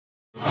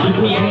Good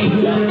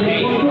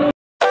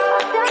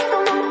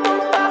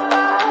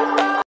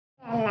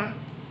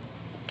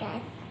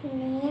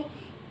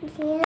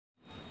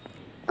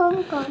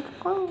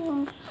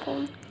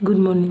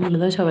morning বলে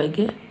দাও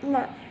সবাইকে।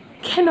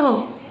 কেন?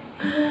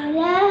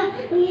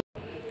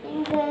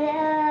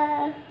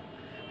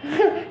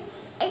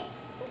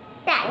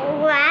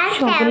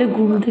 সকালে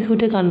ঘুম থেকে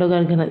উঠে কাণ্ড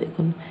কারখানা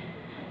দেখুন।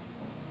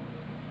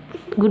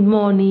 গুড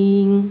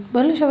মর্নিং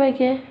বলো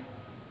সবাইকে।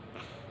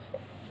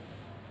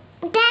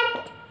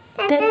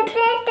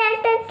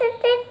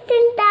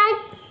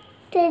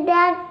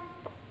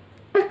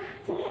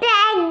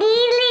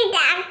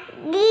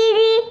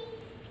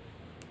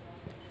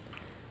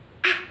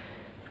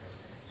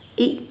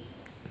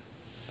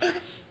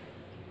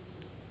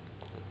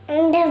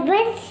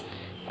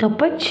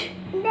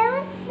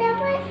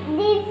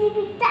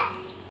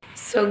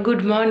 So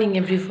good morning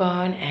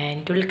everyone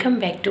and welcome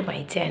back to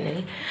my channel.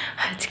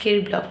 আজকের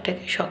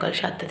ব্লগটাকে সকাল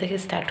 7টা থেকে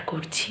স্টার্ট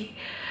করছি।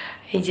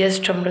 এই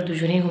জাস্ট আমরা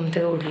দুজনেই ঘুম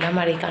থেকে উঠলাম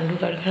আর এই কাণ্ড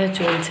কারখানা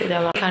চলছে।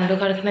 কাণ্ড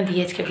কারখানা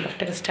দিয়ে আজকে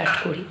ব্লগটাকে স্টার্ট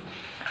করি।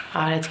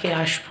 আর আজকে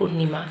রাস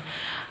পূর্ণিমা।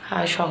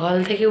 আর সকাল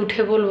থেকে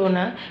উঠে বলবো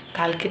না,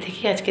 কালকে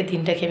থেকে আজকের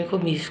দিনটাকে আমি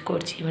খুব মিস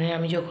করছি। মানে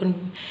আমি যখন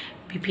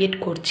বিপিএড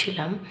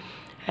করছিলাম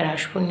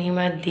রাস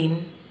পূর্ণিমার দিন,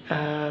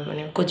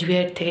 মানে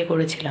কোচবিহার থেকে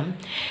করেছিলাম,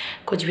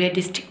 কোচবিহার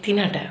ডিস্ট্রিক্ট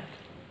দিনহাটা।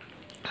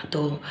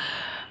 তো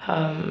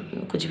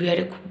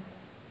কোচবিহারে খুব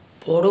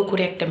বড়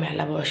করে একটা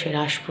মেলা বসে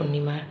রাস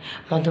পূর্ণিমার,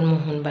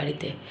 মদনমোহন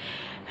বাড়িতে।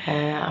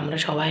 আমরা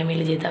সবাই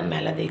মিলে যেতাম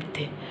মেলা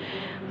দেখতে।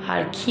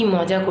 আর কি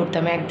মজা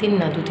করতাম, একদিন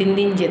না 2-3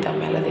 দিন যেতাম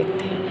মেলা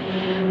দেখতে।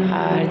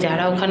 আর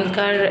যারা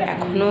ওখানকার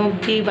এখনও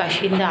অবধি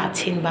বাসিন্দা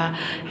আছেন বা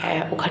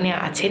ওখানে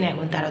আছেন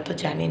এখন, তারা তো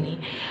জানেনই।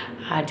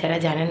 আর যারা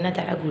জানেন না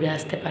তারা ঘুরে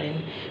আসতে পারেন।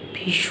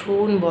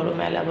 ভীষণ বড়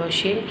মেলা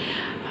বসে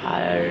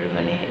আর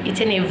মানে ইচ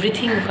অ্যান্ড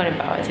এভরিথিং ওখানে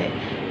পাওয়া যায়।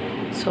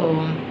 সো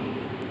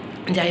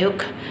যাই হোক,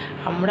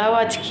 আমরাও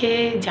আজকে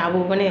যাব,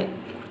 মানে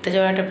ঘুরতে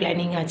যাওয়ার একটা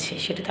প্ল্যানিং আছে,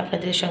 সেটা তো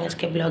আপনাদের সঙ্গে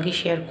আজকে ব্লগে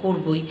শেয়ার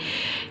করবই।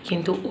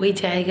 কিন্তু ওই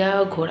জায়গা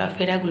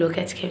ঘোরাফেরাগুলোকে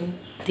আজকে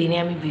দিনে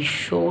আমি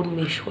ভীষণ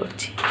মিস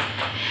করছি।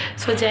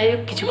 সো যাই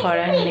হোক, কিছু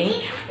করার নেই।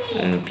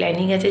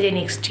 প্ল্যানিং আছে যে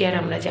নেক্সট ইয়ার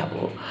আমরা যাব।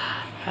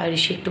 আর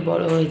সে একটু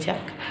বড় হয়ে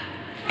যাক।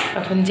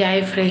 এখন যাই,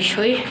 ফ্রেশ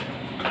হই,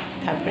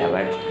 তারপরে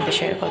আবার ওদের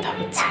সঙ্গে কথা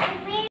হচ্ছে।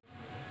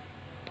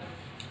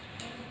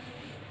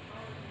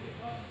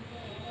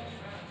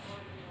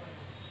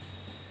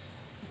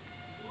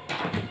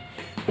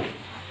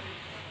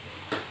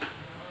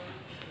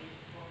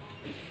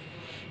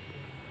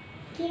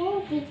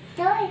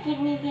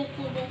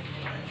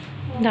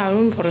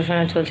 দারুণ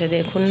পড়াশোনা চলছে,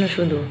 দেখুন না,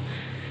 শুধু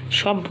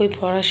সব বই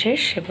পড়া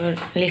শেষ, এবার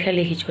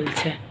লেখালেখি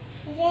চলছে।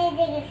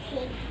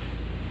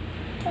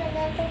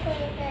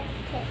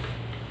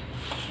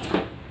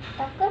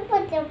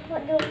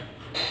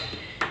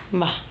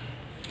 বাহ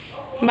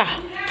বাহ,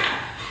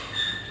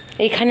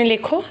 এখানে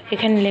লেখো,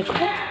 এখানে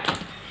লেখো,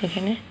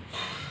 এখানে।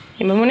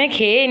 এবার মনে হয়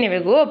খেয়ে নেবে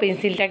গো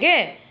পেন্সিলটাকে।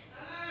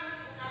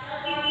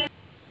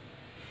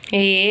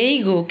 এই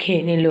গো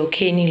খেয়ে নিল,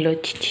 খেয়ে নিল।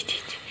 ছি ছি ছি,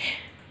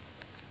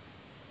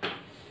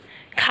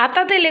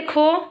 খাতাতে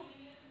লেখো,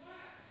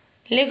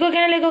 লেখো,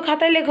 এখানে লেখো,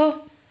 খাতায় লেখো।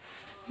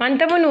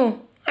 মানতে বনু,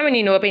 আমি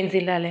নিয়ে নেবো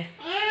পেন্সিল তাহলে।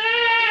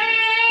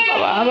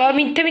 বাবা বাবা,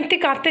 মিথ্যে মিথ্যে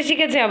কাঁদতে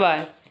শিখেছে আবার।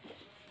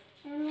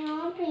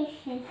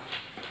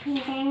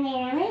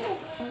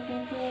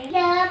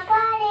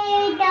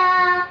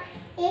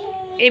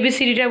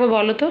 এবিসিডিটা একবার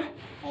বলো তো।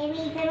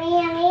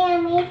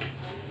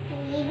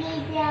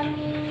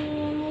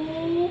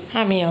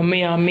 আমি আমি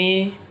আমি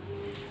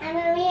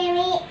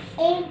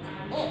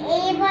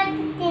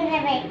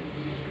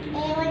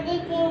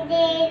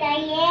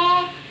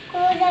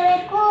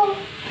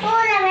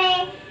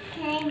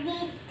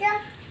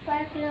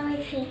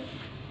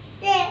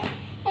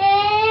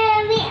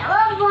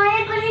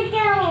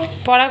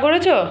পড়া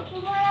করেছো?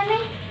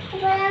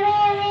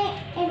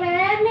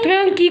 তুমি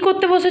এখন কি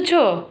করতে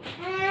বসেছো?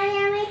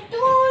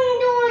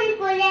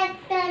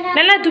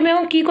 না না, তুমি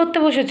এখন কি করতে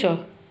বসেছো?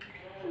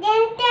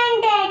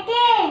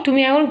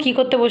 তুমি এখন কি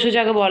করতে বসেছো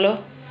আগে বলো।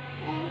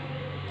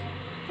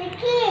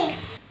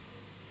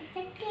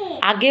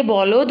 আগে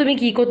বলো তুমি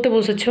কি করতে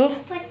বসেছো।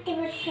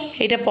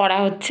 এটা পড়া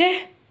হচ্ছে।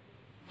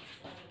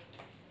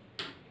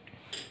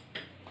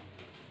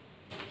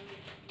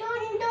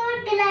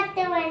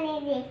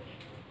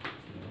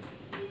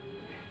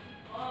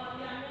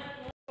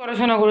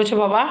 পড়াশোনা করেছো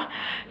বাবা,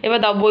 এবার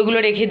দাও বইগুলো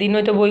রেখে দিই,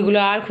 নয়তো বইগুলো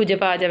আর খুঁজে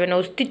পাওয়া যাবে না,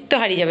 অস্তিত্ব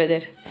হারিয়ে যাবে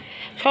এদের।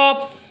 সব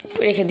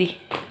রেখে দিই।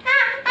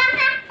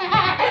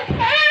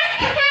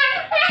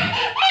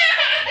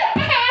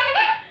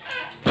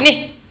 নে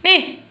নে,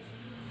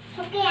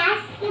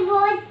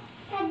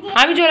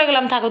 আমি চলে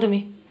গেলাম, থাকো তুমি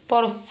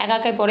পড়ো, একা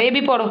একাই পড়ো,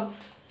 এবি পড়ো।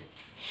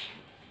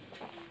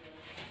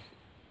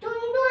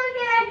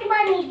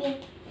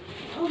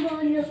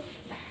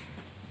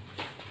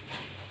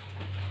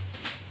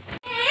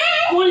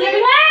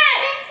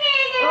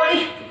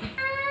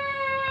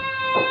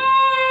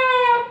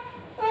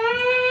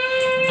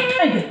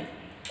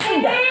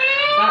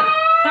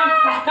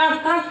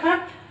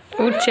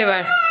 উঠছে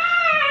এবার,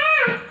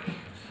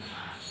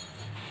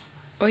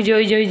 ওই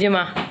যে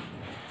মা।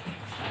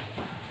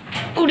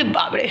 ওরে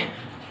বাবরে,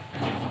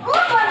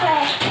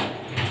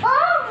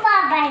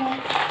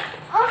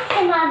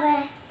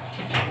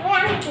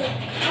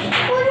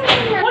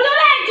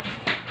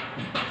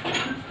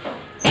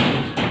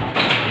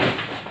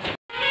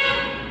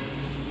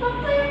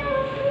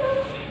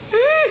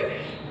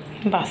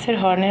 বাসের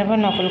হর্নের উপর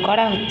নকল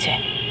করা হচ্ছে।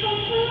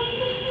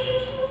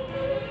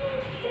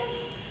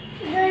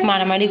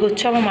 মারামারি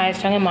করছো, আমার মায়ের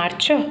সঙ্গে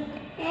মারছো?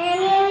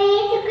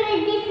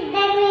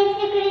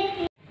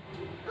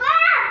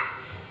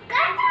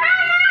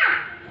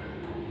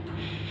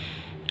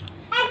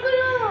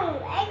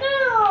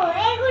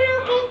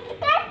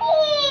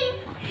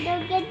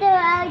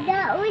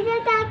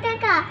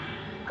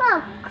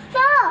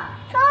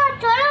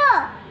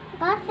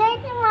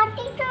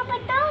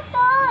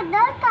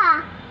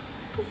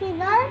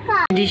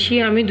 ঋষি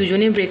আমি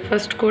দুজনে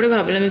ব্রেকফাস্ট করে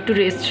ভাবলাম একটু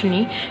রেস্ট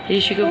নিই,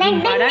 ঋষিকে ঘুম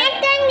পাড়াই,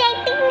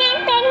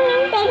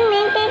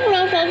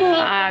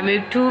 আর আমি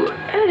একটু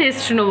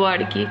রেস্ট নেবো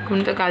আর কি,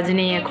 কোনো তো কাজ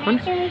নেই এখন।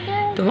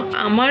 তো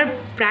আমার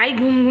প্রায়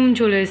ঘুম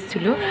চলে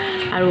এসেছিলো,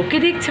 আর ওকে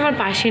দেখছি আমার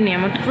পাশে নেই।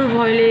 আমার তো পুরো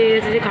ভয় লেগে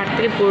গেছে যে কাঠ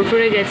থেকে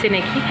পড়ে গেছে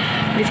নাকি।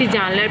 দেখছি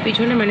জানলার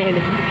পিছনে, মানে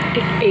দেখুন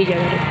ঠিক এই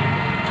জায়গাটা,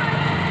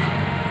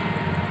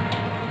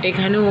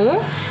 এখানে ও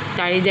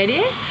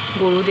দাঁড়িয়ে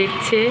গরু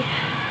দেখছে,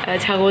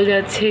 ছাগল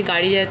যাচ্ছে,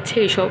 গাড়ি যাচ্ছে,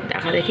 এসব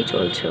দেখাদেখি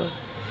চলছে।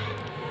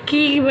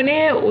 কি মানে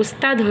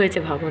ওস্তাদ হয়েছে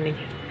ভাবো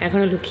নাকি,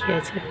 এখনো লুকিয়ে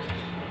আছে।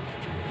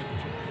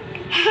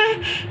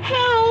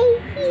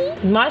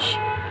 মাস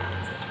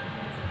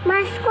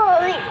মাছ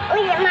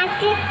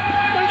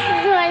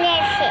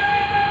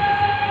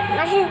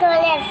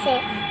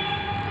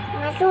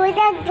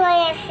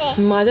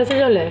আছে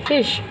জলে,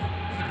 ফিশ,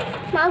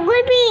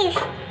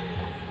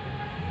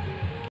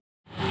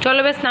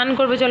 চলো বেশ স্নান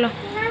করবে, চলো।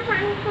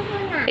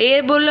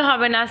 এর বললে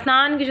হবে না,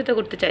 স্নান কিছু তো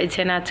করতে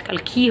চাইছে না আজকাল,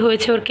 কি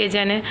হয়েছে ওর কে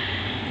জানে।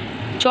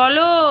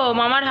 চলো,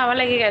 মামার হাওয়া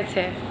লেগে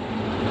গেছে,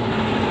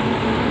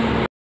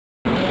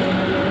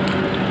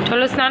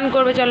 চলো স্নান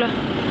করবে, চলো।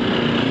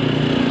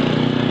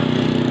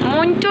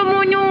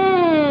 মনু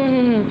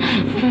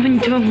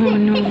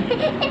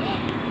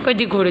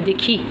কদি ঘুরে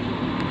দেখি,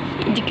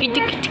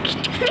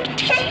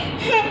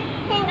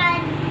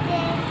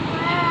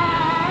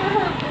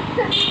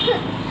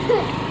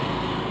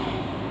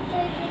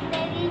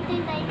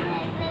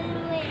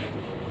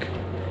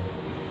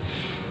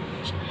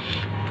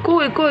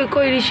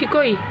 কই ঋষি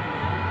কই,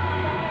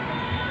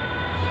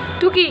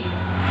 টুকি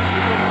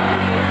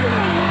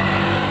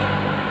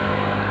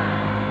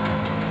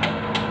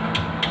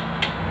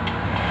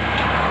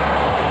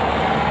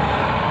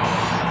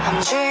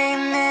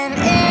Dreaming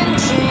in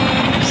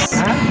dreams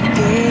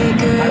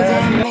bigger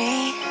than me,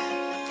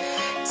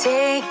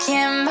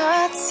 taking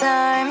my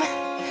time,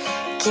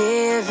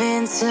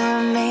 giving to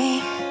me,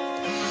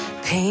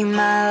 paint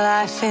my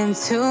life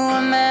into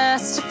a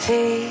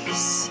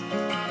masterpiece,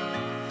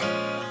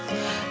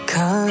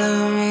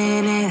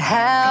 coloring it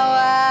how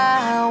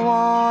I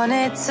want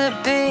it to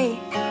be,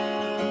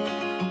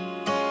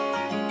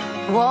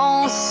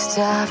 won't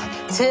stop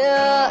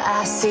till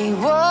I see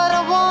what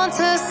I want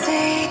to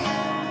see.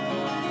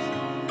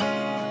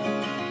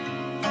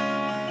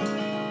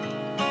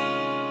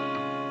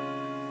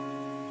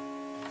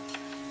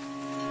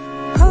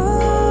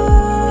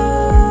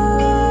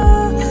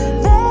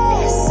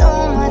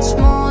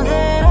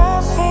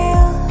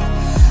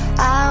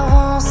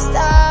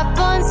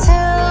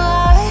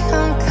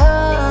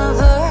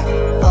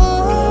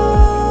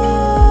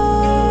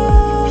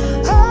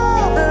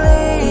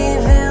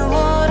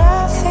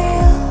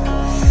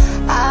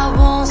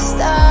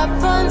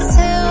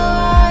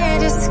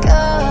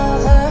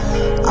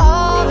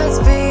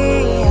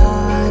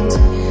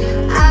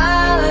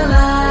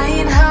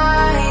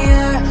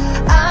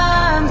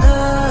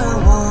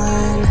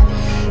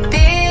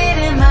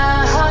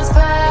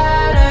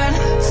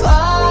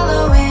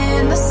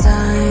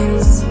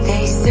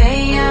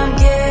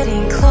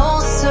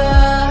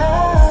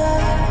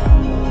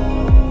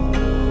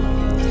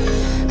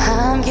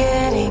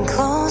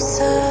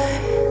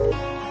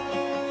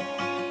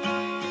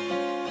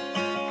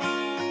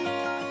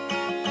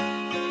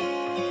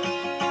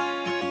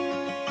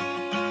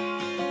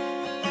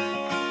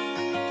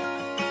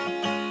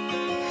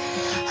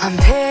 I'm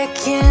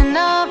picking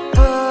up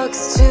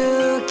books to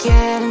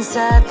get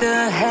inside the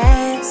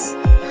heads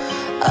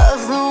of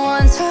the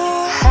ones who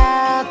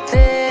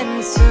happen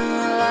to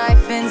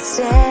life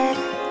instead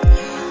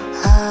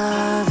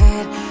of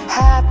it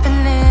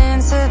happening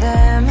to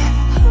them.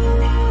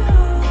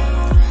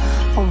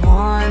 I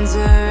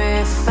wonder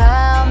if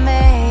I'll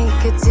make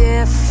a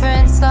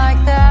difference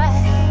like that,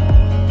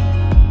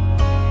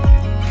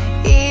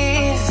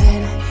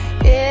 even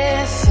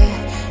if it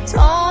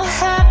don't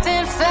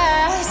happen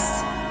fast.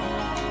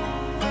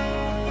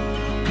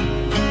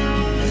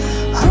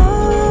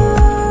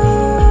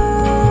 Ooh,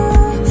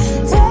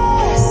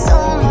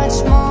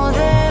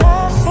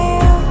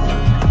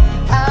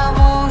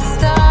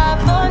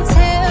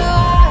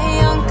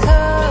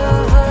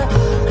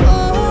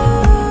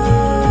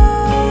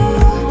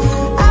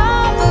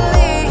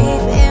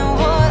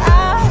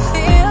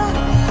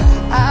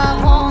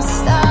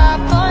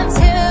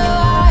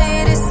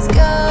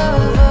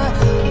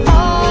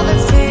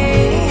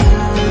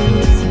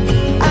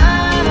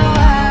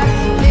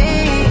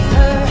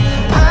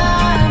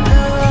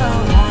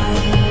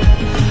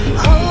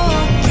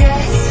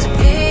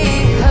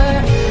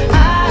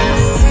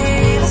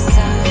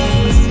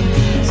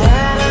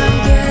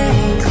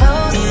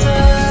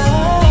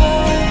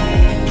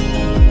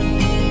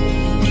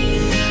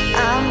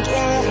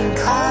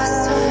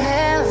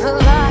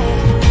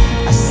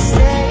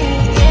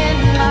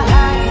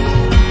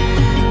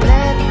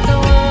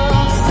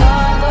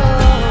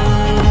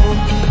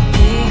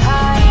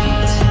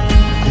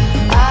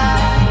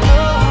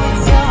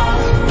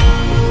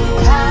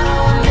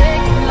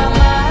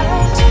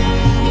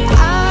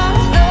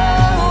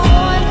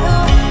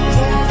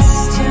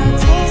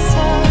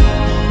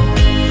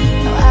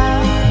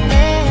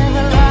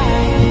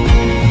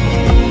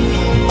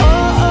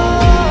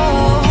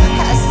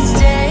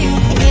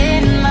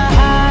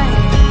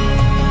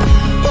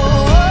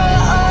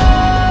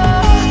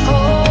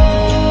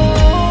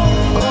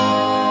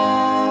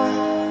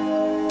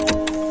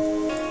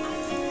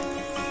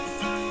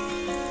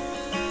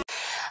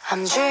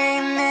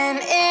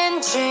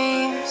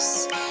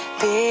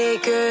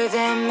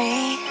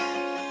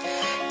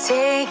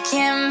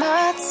 taking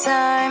my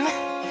time,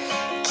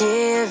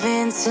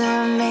 giving to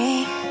me,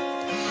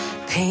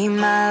 paint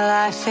my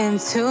life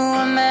into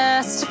a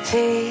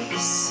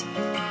masterpiece,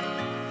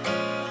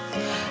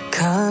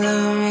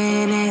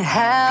 coloring it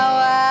how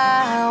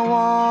I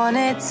want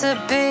it to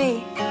be.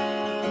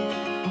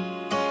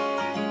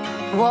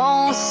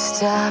 Won't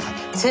stop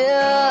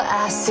till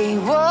I see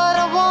what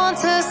I want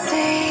to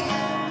see.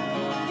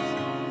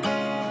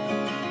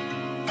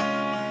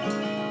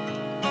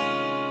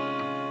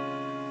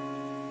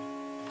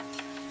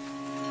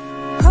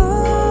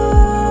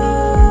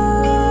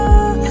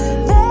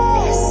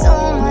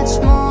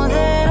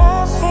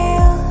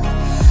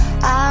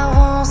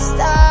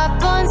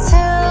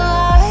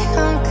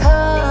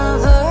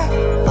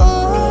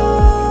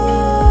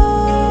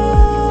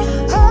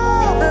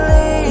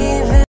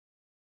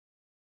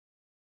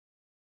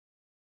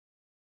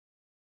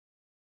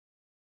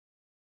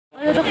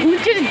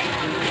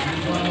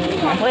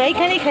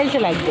 এইখানেই খেলতে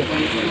লাগবে।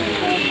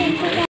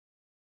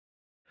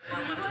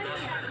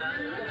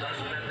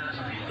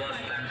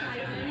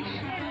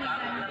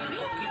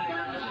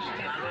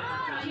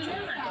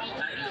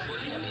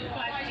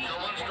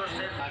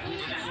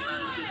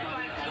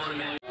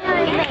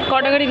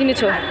 কটা গাড়ি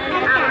কিনেছো?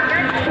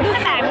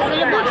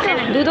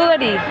 দুটো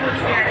গাড়ি।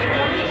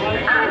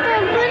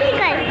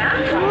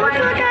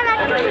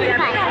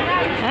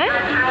 হ্যাঁ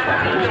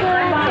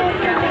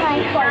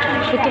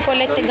শুধু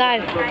পড়লে একটা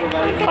গাড়ি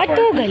কত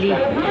গালি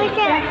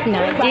না,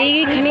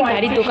 যেইখানে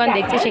গাড়ির দোকান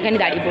দেখছে সেখানে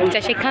দাঁড়িয়ে পড়ছে,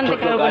 সেখান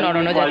থেকে আর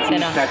নড়ানো যাচ্ছে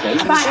না।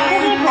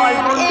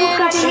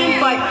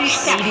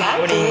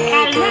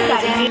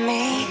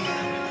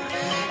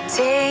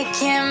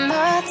 Taking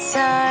my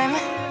time,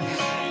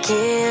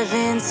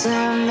 giving to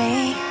me,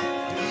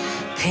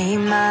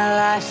 paint my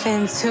life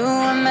into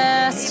a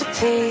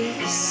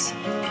masterpiece,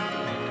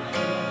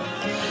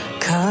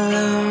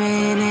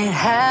 coloring it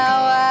how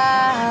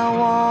I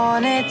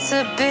want it to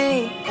be.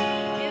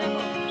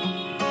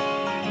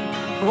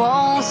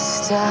 Won't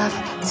stop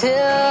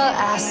till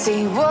I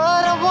see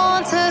what I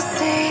want to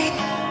see.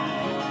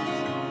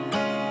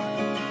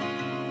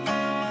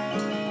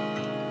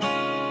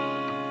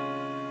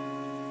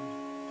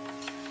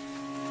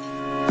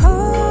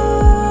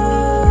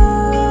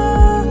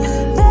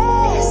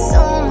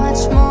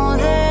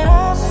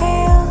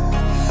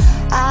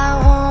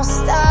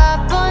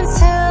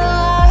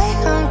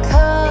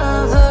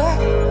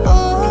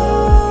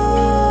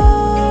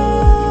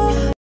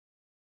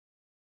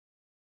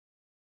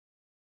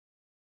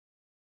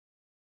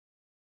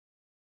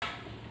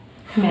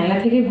 মেলা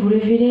থেকে ঘুরে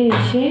ফিরে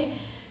এসে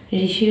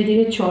ঋষির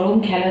ওদিকে চরম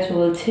খেলা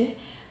চলছে।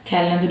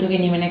 খেলনা দুটোকে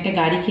নিয়ে মানে একটা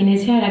গাড়ি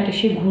কিনেছে আর একটা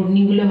সেই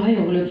ঘূর্ণিগুলো হয়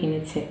ওগুলো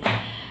কিনেছে।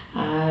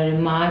 আর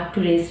মা একটু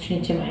রেস্ট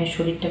নিচ্ছে, মায়ের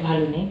শরীরটা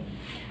ভালো নেই।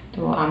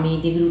 তো আমি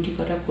এদিকে রুটি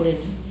কটা করে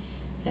নিই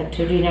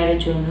রাত্রে ডিনারের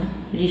জন্য।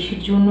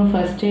 ঋষির জন্য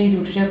ফার্স্টে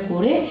রুটিটা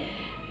করে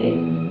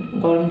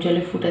গরম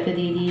জলে ফুটাতে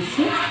দিয়ে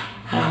দিয়েছি,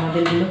 আর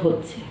আমাদেরগুলো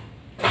হচ্ছে।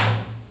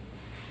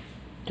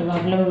 তো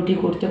ভাবলাম রুটি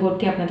করতে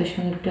করতে আপনাদের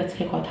সঙ্গে একটু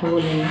আজকে কথা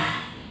বলে নিই,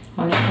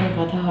 অনেকক্ষণ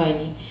কথা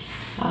হয়নি।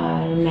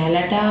 আর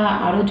মেলাটা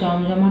আরও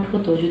জমজমাট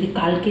হতো যদি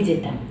কালকে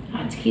যেতাম।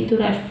 আজকেই তো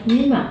রাস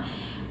পূর্ণিমা,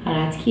 আর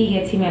আজকেই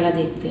গেছি মেলা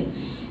দেখতে,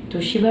 তো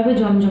সেভাবে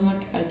জমজমাট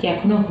আর কি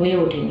এখনও হয়ে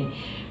ওঠেনি।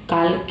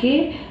 কালকে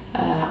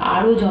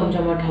আরও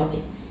জমজমাট হবে।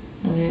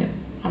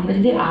 আমরা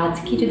যদি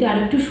আরও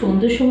একটু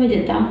সন্ধ্যের সময়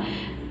যেতাম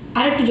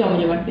আর একটু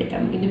জমজমাট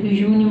পেতাম, কিন্তু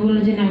পিসুমণি বললো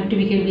যে না, একটু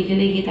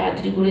বিকেলে গিয়ে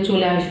তাড়াতাড়ি ঘুরে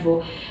চলে আসবো,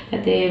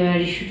 তাতে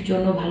ঋষির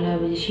জন্য ভালো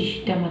হবে, যে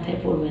শিশিরটা মাথায়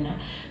পড়বে না।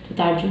 তো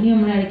তার জন্যই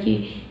আমরা আর কি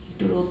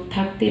একটু রোদ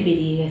থাকতে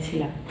বেরিয়ে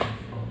গেছিলাম।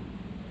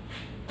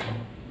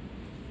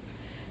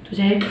 তো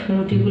যাই হোক,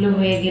 রুটিগুলো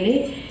হয়ে গেলে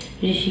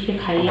ঋষিকে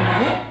খাইয়ে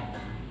নেব,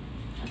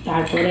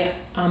 তারপরে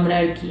আমরা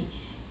আর কি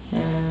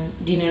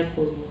ডিনার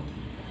করব।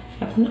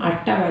 এখন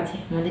 8টা বাজে,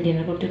 আমাদের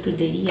ডিনার করতে একটু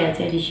দেরি আছে।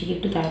 আর ঋষিকে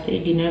একটু তাড়াতাড়ি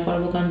ডিনার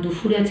করবো, কারণ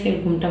দুপুরে আজকে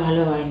ঘুমটা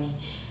ভালো হয়নি।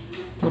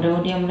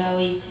 মোটামুটি আমরা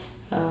ওই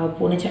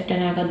 3:45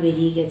 নাগাদ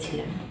বেরিয়ে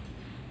গেছিলাম।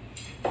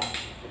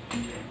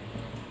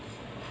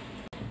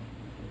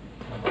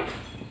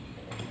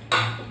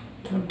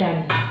 ডান।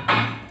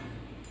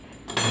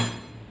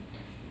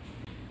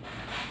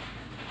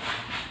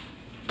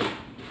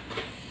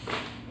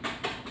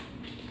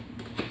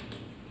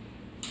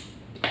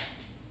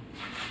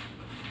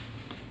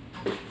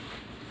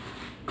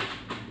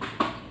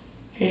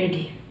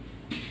 রেডি।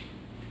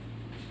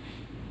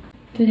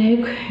 তো যাই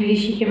হোক,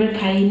 ঋষিকে এবার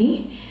খাইনি,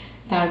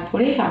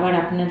 তারপরে আবার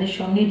আপনাদের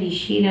সঙ্গে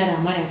ঋষির আর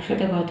আমার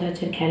একসাথে কথা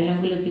হচ্ছে।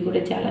 খেলনাগুলো কী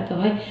করে চালাতে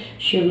হয়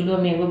সেগুলো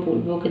আমি একবার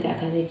বলবো ওকে,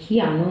 দেখাতে কি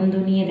আনন্দ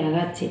নিয়ে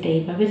দেখাচ্ছে। এটা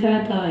এইভাবে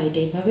চালাতে হয়, এটা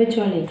এইভাবে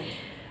চলে।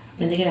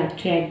 আপনাদেরকে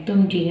রাত্রে একদম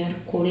ডিনার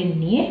করে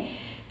নিয়ে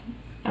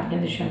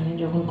আপনাদের সঙ্গে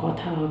যখন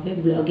কথা হবে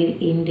ব্লগের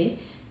এন্ডে,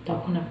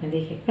 তখন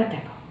আপনাদেরকে একবার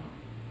দেখাবো।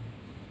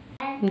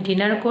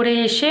 ডিনার করে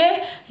এসে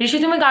ঋষি,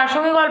 তুমি কার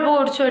সঙ্গে গল্প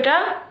করছো? এটা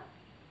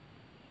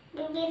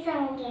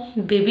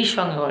বেবির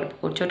সঙ্গে গল্প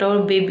করছো, ওটা ওর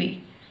বেবি।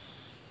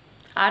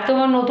 আর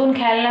তোমার নতুন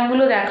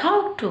খেলনাগুলো দেখাও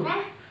একটু।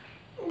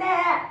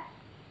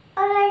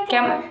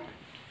 কেমন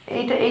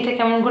এইটা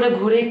কেমন করে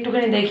ঘুরে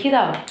একটুখানি দেখিয়ে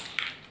দাও।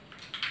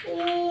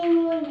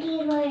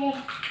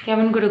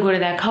 কেমন করে ঘোরে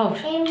দেখাও।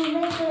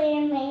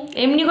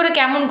 এমনি করে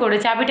কেমন করে,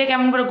 চাবিটা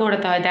কেমন করে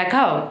ঘোরাতে হয়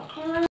দেখাও।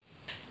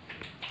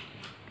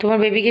 তোমার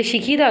বেবিকে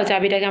শিখিয়ে দাও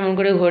চাবিটা কেমন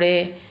করে ঘোরে।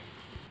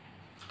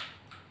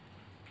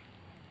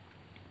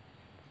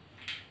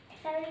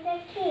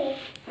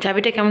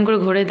 চাবিটা কেমন করে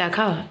ঘোরে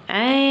দেখাও।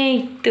 এই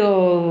তো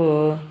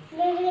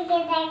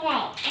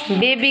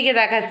বেবিকে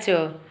দেখাচ্ছ।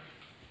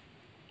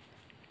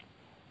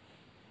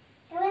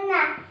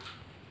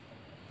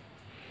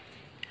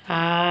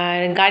 আর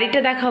গাড়িটা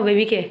দেখাও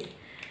বেবিকে,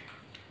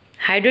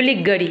 হাইড্রোলিক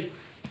গাড়ি।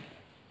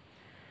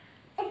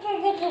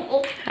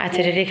 আচ্ছা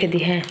এটা রেখে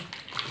দিই। হ্যাঁ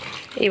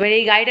এবার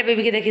এই গাড়িটা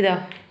বেবিকে দেখে দাও।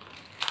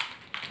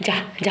 যা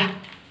যা।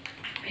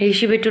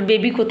 ঋষি বেটুর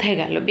বেবি কোথায়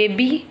গেল?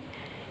 বেবি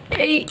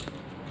এই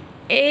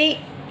এই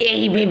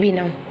এই বেবি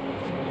নাও।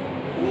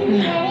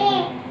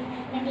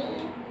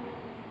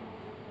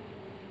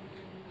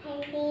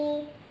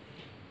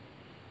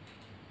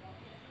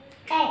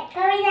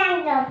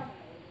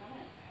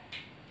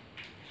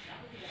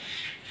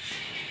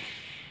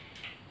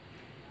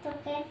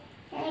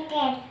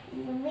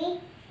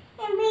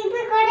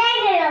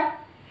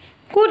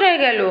 কোথায়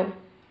গেল?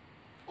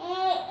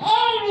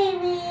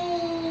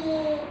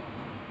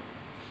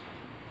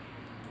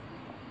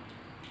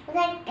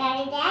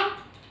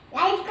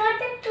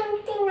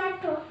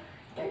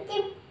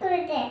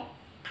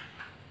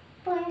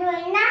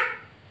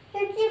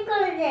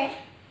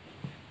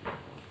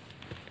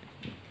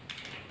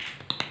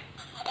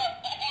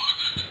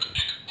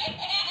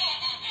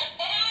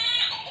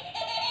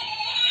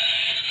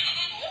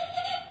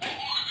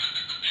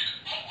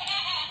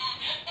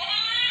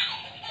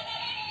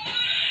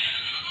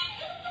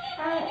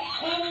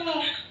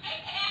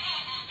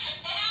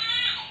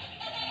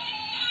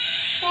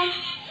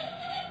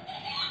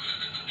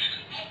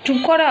 চুপ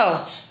করাও,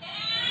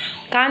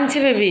 কাঁদছে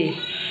বেবি।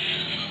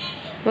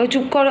 ওই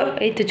চুপ করো।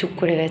 এই তো চুপ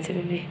করে গেছে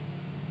বেবি।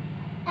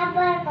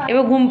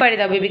 এবার ঘুম পাড়ি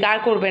দাও বেবিকে, আর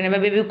করবে না।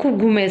 এবার বেবি খুব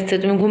ঘুমে এসছে,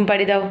 তুমি ঘুম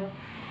পাড়ি দাও।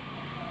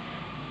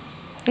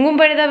 ঘুম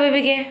পাড়ি দাও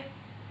বেবিকে।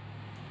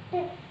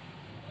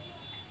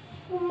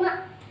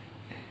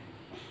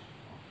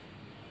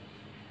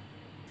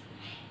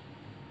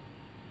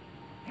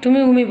 তুমি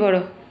ঘুমিয়ে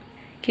পড়ো,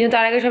 কিন্তু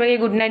তার আগে সবাইকে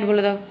গুড নাইট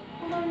বলে দাও।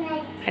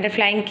 একটা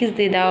ফ্লাইং কিস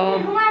দিয়ে দাও।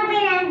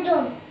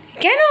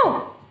 কেন?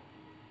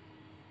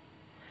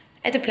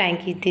 এত ফ্লাইং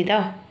কিস দিয়ে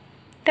দাও।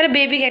 তাহলে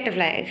বেবিকে একটা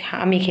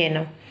হামি খেয়ে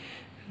নাও।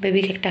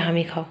 বেবিকে একটা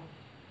হামি খাও।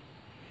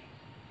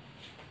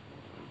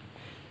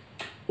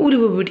 উড়ি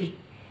বুড়ি।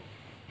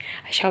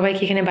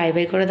 সবাইকে এখানে বাই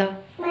বাই করে দাও।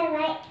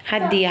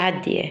 হাত দিয়ে, হাত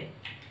দিয়ে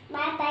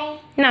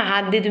না,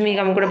 হাত দিয়ে তুমি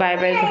কেমন করে বাই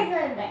বাই করো?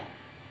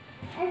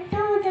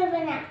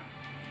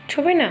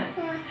 ছবি না,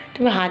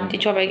 তুমি হাত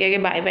দিয়ে সবাইকে আগে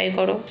বাই বাই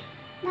করো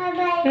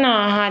না,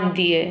 হাত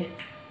দিয়ে।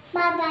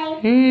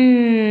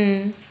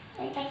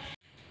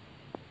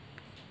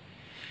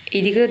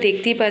 এদিকে তো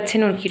দেখতেই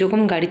পাচ্ছেন ওর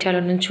কীরকম গাড়ি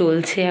চালানো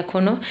চলছে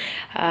এখনও।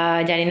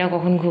 জানি না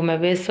কখন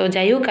ঘুমাবে। সো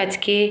যাই হোক,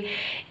 আজকে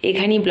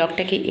এখানেই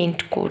ব্লগটাকে এন্ড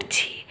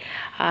করছি।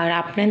 আর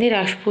আপনাদের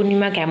রাস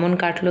পূর্ণিমা কেমন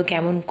কাটলো,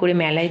 কেমন করে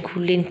মেলায়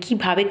ঘুরলেন,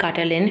 কিভাবে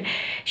কাটালেন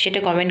সেটা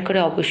কমেন্ট করে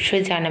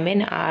অবশ্যই জানাবেন।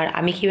 আর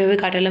আমি কিভাবে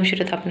কাটালাম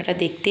সেটা তো আপনারা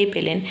দেখতেই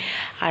পেলেন।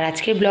 আর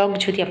আজকের ব্লগ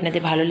যদি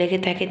আপনাদের ভালো লেগে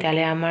থাকে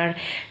তাহলে আমার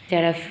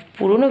যারা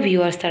পুরনো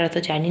ভিউয়ার্স তারা তো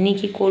জানেনই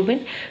কী করবেন।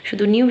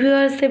 শুধু নিউ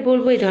ভিউয়ার্সদের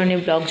বলবো, এই ধরনের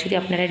ব্লগ যদি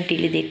আপনারা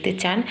ডেলি দেখতে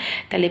চান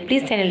তাহলে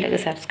প্লিজ চ্যানেলটাকে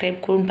সাবস্ক্রাইব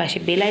করুন, পাশে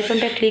বেল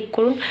আইকনটা ক্লিক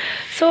করুন।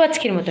 সো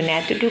আজকের মতন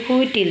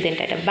এতটুকুই। Till then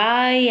tata,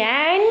 by.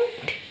 And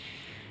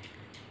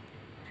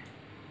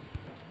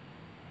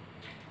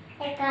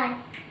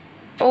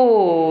O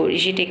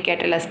Rishi take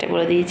কেয়ারটা লাস্টে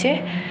বলে দিয়েছে।